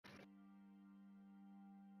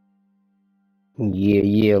Yeah,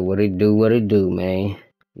 yeah, what it do, man?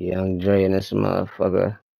 Young Dre and this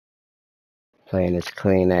motherfucker playing this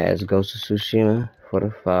clean ass Ghost of Tsushima for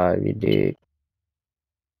the five, you dig?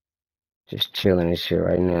 Just chilling and shit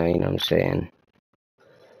right now, you know what I'm saying?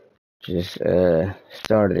 Just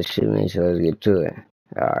started the shit, man, so let's get to it.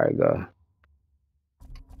 Alright, go.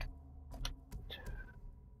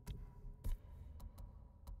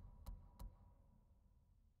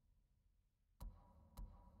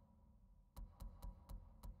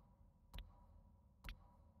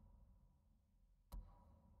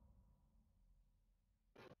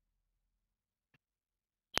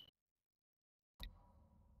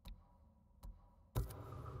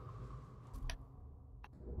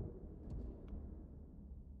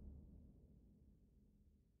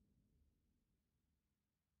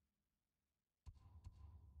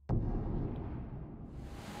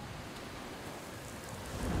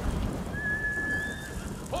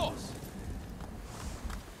 Horse!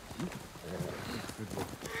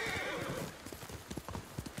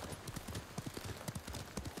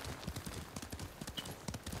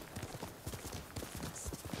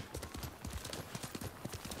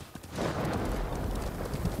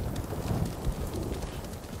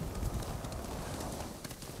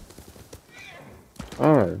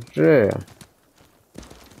 Oh, damn.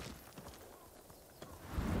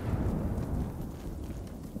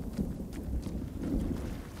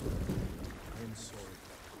 I'm sorry.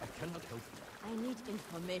 I cannot help you. I need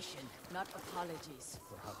information, not apologies.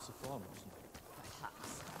 Perhaps the farmers know.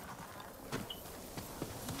 Perhaps.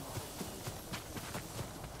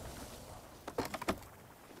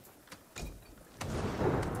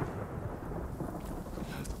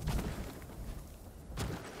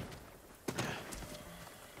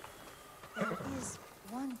 There is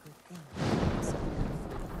one good thing.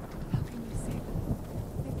 How can you say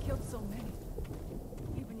that? They've killed so many.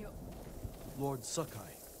 Even your... Lord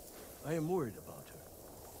Sakai, I am worried about her.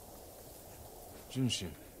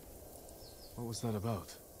 Junshin, what was that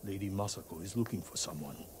about? Lady Masako is looking for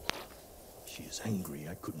someone. She is angry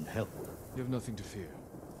I couldn't help. You have nothing to fear.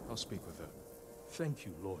 I'll speak with her. Thank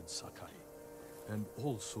you, Lord Sakai. And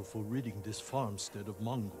also for ridding this farmstead of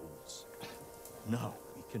Mongols. Now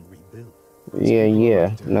we can rebuild. Yeah,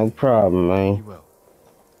 yeah, no problem, Be man. well.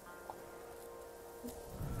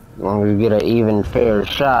 As long as we get an even fair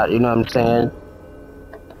shot, you know what I'm saying?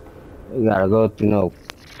 We gotta go through no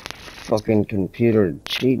fucking computer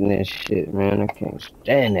cheating and shit, man. I can't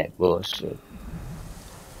stand that bullshit.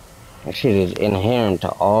 That shit is inherent to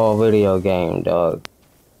all video game, dog.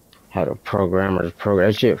 How the programmers program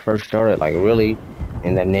that shit first started, like really,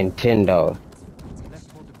 in the Nintendo. Left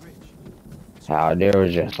toward the bridge. How there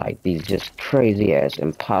was just like these just crazy ass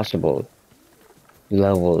impossible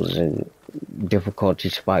levels and difficulty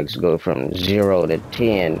spikes go from 0 to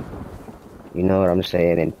 10. You know what I'm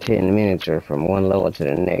saying? In 10 minutes, or from one level to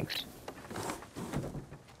the next.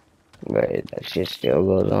 But that shit still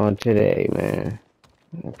goes on today, man.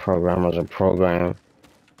 The programmers are programmed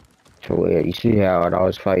to where you see how I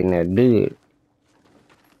was fighting that dude.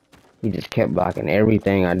 He just kept blocking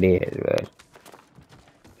everything I did, but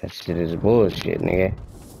that shit is bullshit, nigga.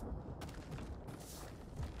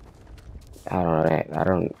 I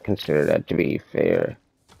don't consider that to be fair.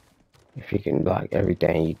 If he can block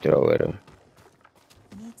everything you throw at him.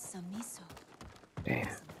 Need some miso. Damn.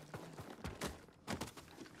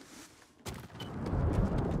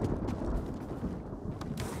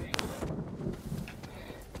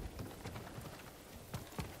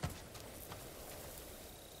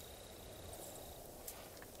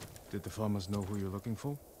 Did the farmers know who you're looking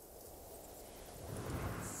for?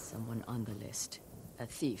 Someone on the list. A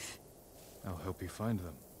thief. I'll help you find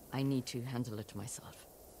them. I need to handle it myself.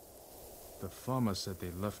 The farmers said they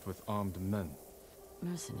left with armed men.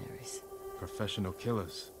 Mercenaries. Professional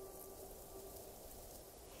killers.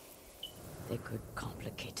 They could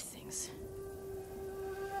complicate things.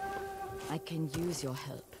 I can use your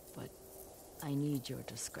help, but I need your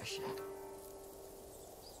discretion.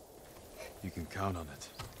 You can count on it.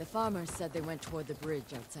 The farmers said they went toward the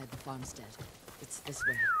bridge outside the farmstead. It's this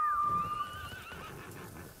way.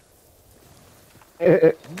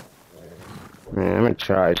 Man, I'm gonna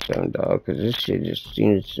try some, dog, cause this shit just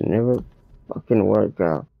seems to never fucking work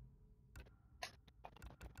out.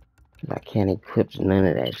 I can't equip none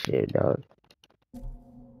of that shit, dog.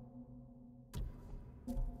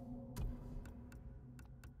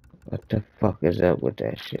 What the fuck is up with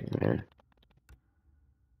that shit, man?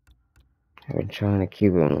 I've been trying to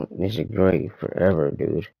keep him this great forever,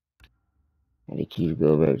 dude. And he keeps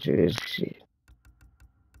going back to this shit.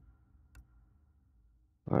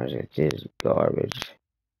 Or is it this garbage?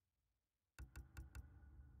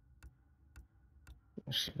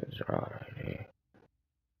 This is right here.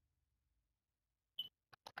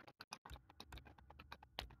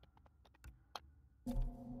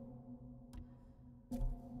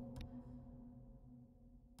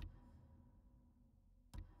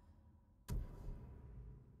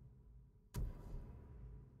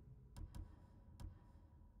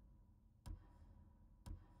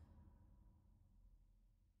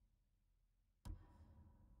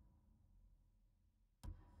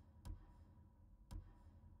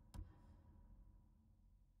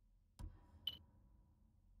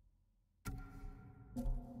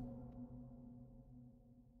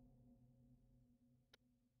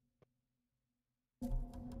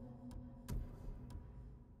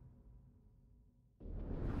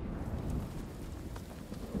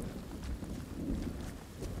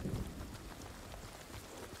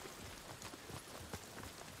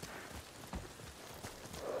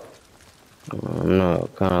 I don't know,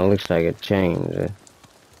 kind of looks like a change.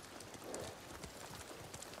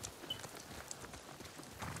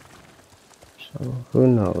 So, who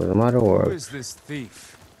knows? It might have Who worked. is this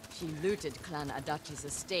thief? She looted Clan Adachi's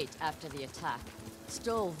estate after the attack.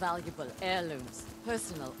 Stole valuable heirlooms,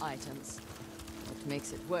 personal items. What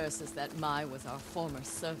makes it worse is that Mai was our former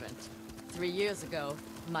servant. 3 years ago,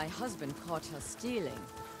 my husband caught her stealing.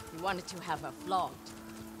 He wanted to have her flogged.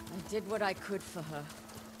 I did what I could for her,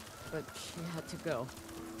 but she had to go.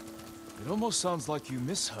 It almost sounds like you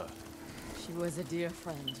miss her. She was a dear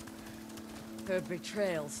friend. Her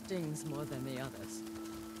betrayal stings more than the others.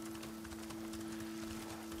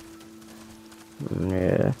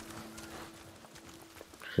 Yeah.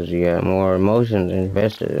 Because you got more emotions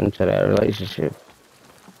invested into that relationship.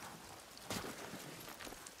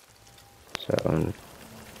 So,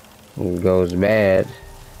 when it goes bad,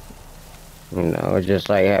 you know, it's just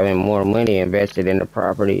like having more money invested in the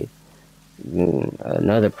property.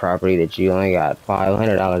 Another property that you only got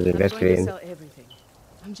 $500 I'm invested going to in sell everything.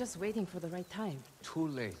 I'm just waiting for the right time. Too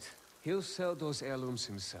late. He'll sell those heirlooms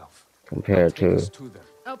himself. compared Take us to to them.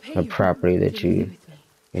 I'll pay a you. property that If you leave you it with me.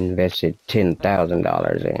 invested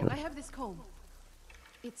 $10,000 in. I have this comb.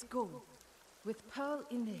 It's gold, with pearl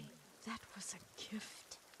inlay. That was a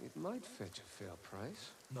gift. It might fetch a fair price.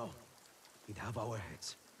 No. We'd have our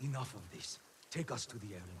heads. Enough of this. Take us to the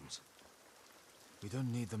heirlooms. We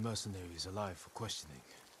don't need the mercenaries alive for questioning.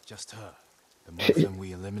 Just her. The more of them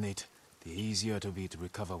we eliminate, the easier it'll be to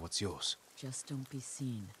recover what's yours. Just don't be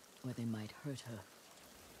seen, or they might hurt her.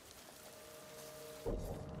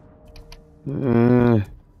 Mm.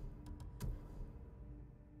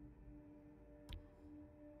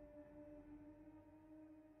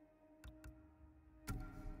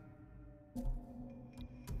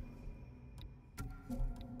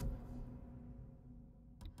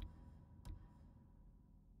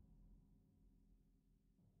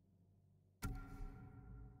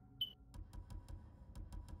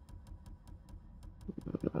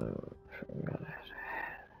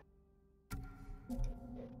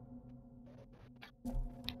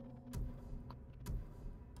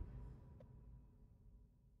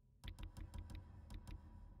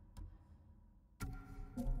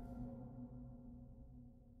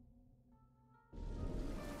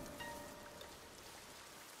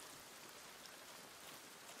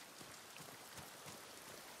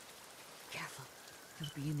 Careful.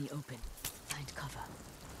 He'll be in the open. Find cover.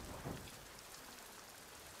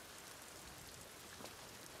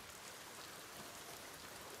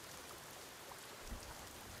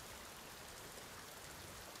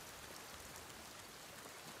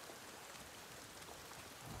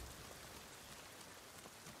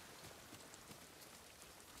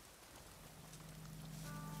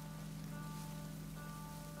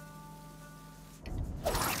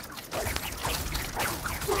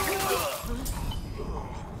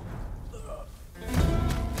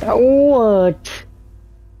 What?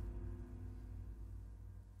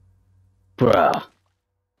 Bruh.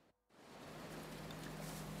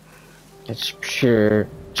 It's pure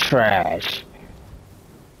trash.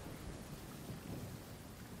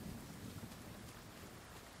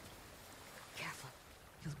 Careful.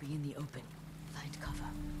 He'll be in the open. Find cover.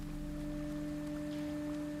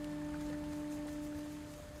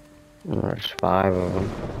 There's 5 of them.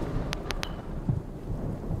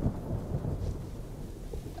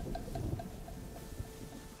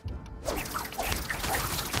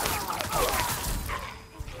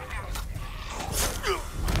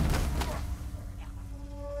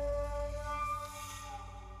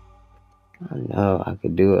 I know I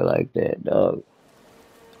could do it like that, dog.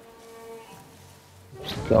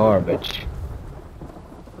 It's garbage.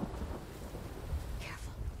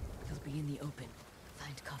 Careful. He'll be in the open.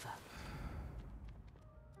 Find cover.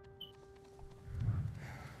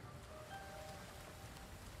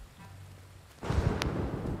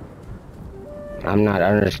 I'm not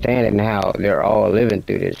understanding how they're all living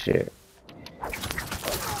through this shit.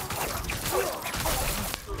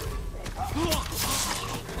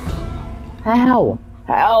 How?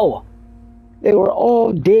 How? They were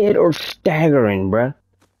all dead or staggering, bruh.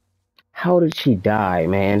 How did she die,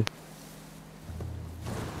 man?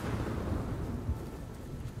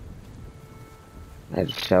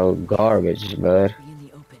 That's so garbage, bud. Be in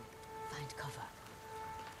the open. Find cover.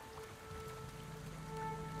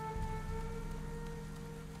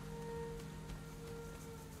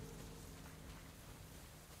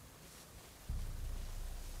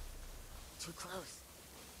 Too close.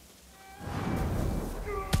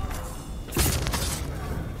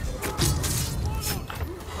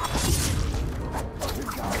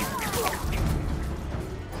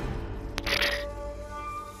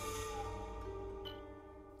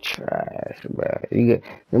 Trash, bro.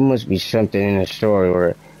 There must be something in the story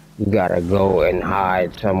where you gotta go and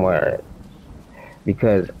hide somewhere.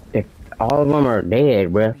 Because if all of them are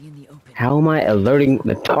dead, bro, Be in the open. how am I alerting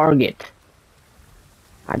the target?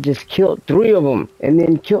 I just killed 3 of them and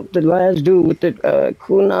then killed the last dude with the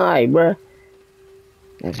kunai, bro.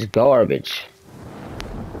 That's garbage.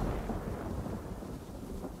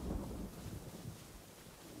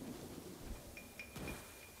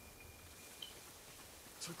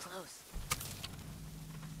 Too close.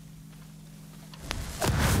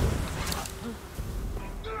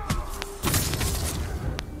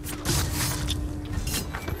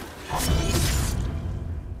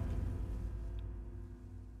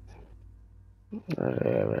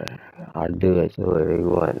 Whatever. I'll do it to whatever you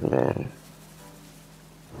want, man.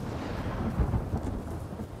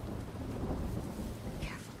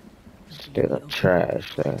 Careful. Be in the Still open.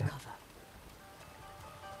 trash, Find though. cover.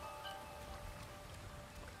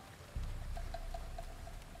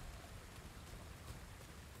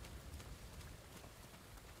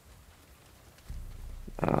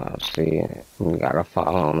 See, we gotta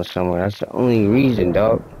follow him somewhere. That's the only reason,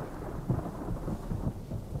 dog.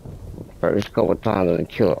 First couple times I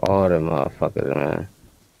killed all them motherfuckers, man.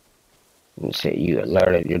 You say you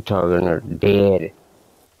alerted your target and they're dead.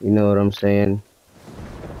 You know what I'm saying?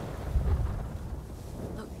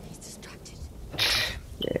 Look, he's distracted.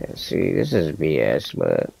 Yeah, see, this is BS,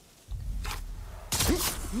 but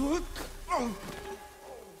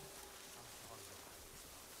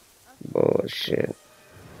bullshit.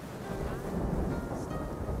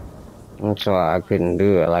 That's why I couldn't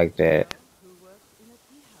do it like that. Who worked in a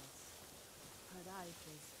tea house. Her life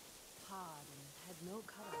was hard and had no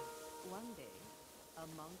color. One day, a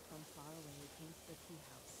monk from far away came to the tea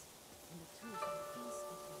house, and the two fell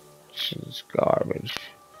instantly in love. She's garbage.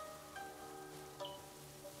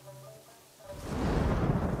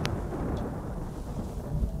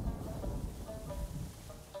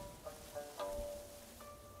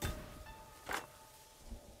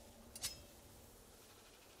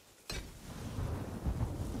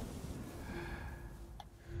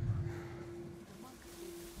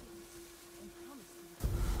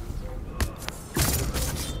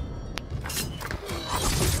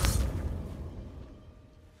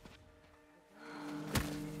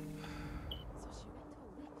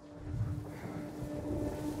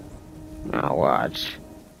 Now watch.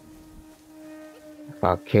 If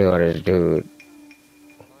I kill this dude.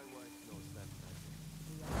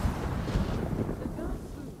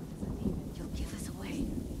 You'll give us away.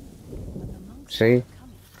 See?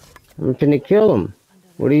 I'm finna kill him.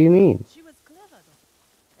 What do you mean? She was clever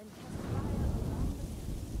though, and cast fire around the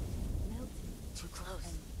camp, melting Too close.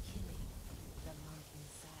 and killing the monk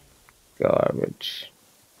inside. Garbage.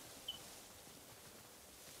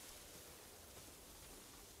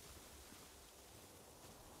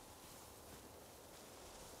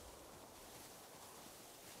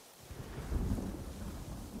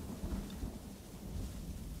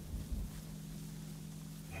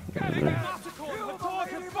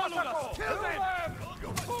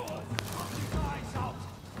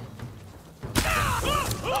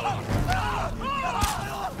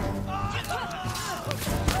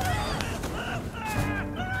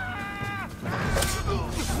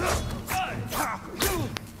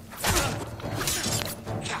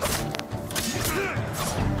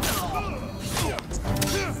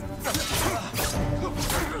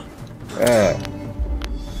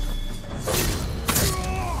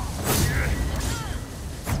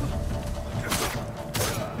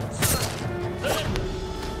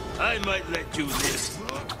 I might let you live.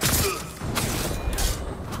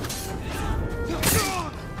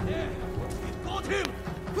 Got him!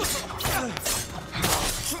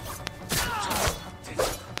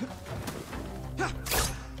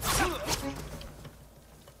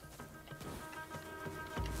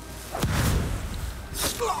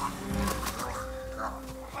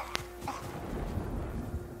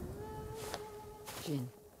 Jin,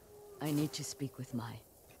 I need to speak with Mai.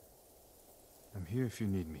 I'm here if you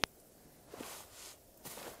need me.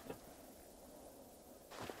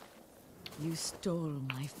 You stole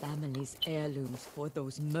my family's heirlooms for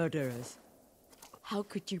those murderers. How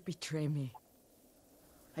could you betray me?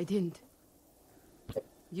 I didn't.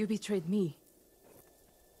 You betrayed me.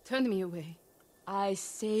 Turned me away. I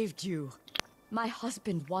saved you. My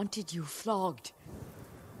husband wanted you flogged.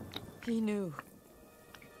 He knew.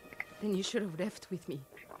 Then you should have left with me.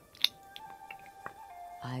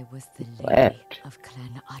 I was the lady Left? of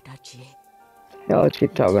Clan Adachi. Hell, what you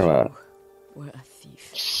talking about? You were a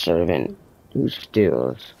thief. Servant who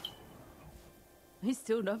steals. I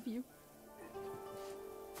still love you.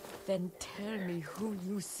 Then tell me who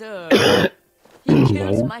you serve. He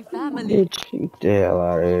kills my family. Get the hell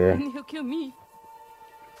out of here. And he'll kill me.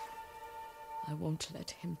 I won't let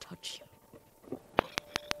him touch you.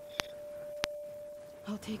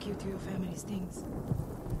 I'll take you to your family's things.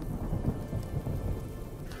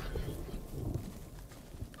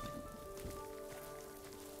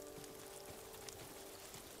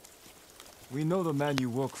 We know the man you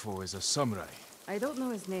work for is a samurai. I don't know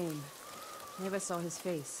his name. Never saw his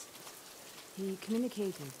face. He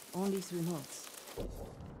communicated only through notes.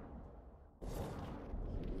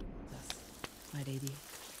 Yes, my lady.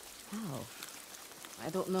 How? I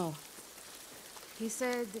don't know. He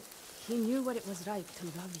said he knew what it was like to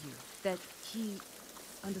love you. That he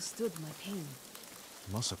understood my pain.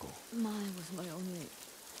 Masako. Mai was my only...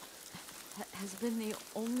 has been the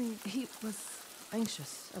only... He was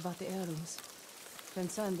anxious about the heirlooms.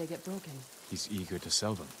 Concerned they get broken. He's eager to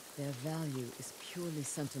sell them. Their value is purely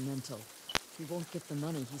sentimental. He won't get the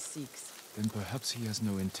money he seeks. Then perhaps he has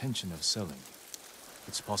no intention of selling.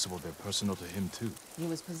 It's possible they're personal to him too. He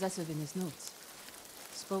was possessive in his notes.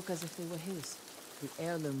 Spoke as if they were his. The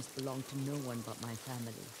heirlooms belong to no one but my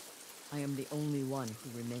family. I am the only one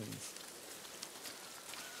who remains.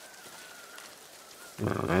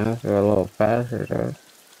 Man, that's a little faster though.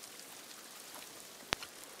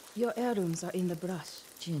 Your heirlooms are in the brush.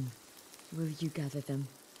 Jin, will you gather them?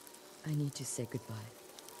 I need to say goodbye.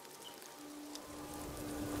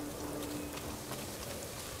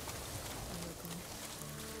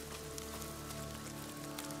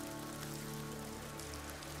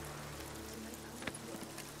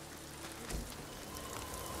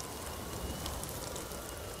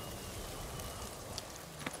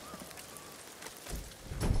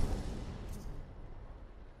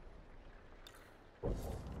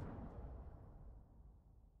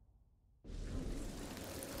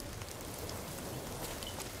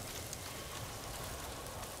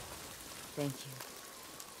 Thank you.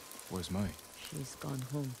 Where's Mai? She's gone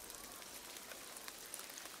home.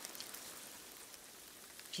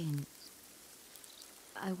 Jin,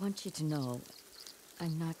 I want you to know,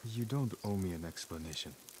 I'm not... You don't owe me an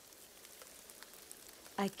explanation.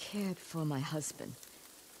 I cared for my husband.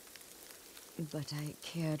 But I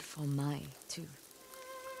cared for Mai, too.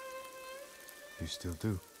 You still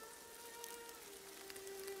do?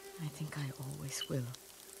 I think I always will.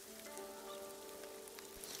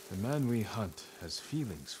 The man we hunt has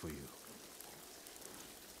feelings for you.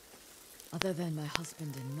 Other than my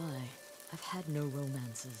husband and Mai, I've had no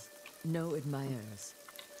romances, no admirers.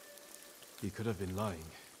 He could have been lying,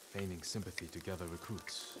 feigning sympathy to gather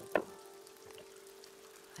recruits.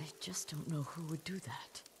 I just don't know who would do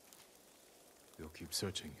that. We'll keep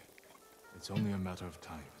searching. It's only a matter of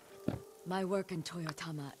time. My work in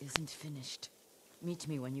Toyotama isn't finished. Meet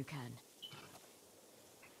me when you can.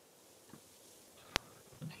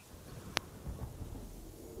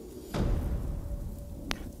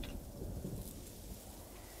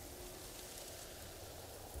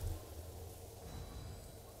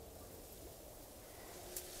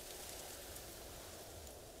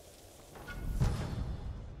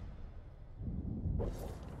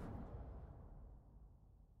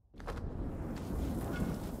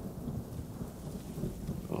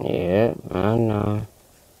 Yeah, I know.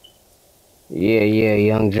 Yeah,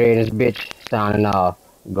 young Dre and this bitch signing off.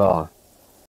 Gone.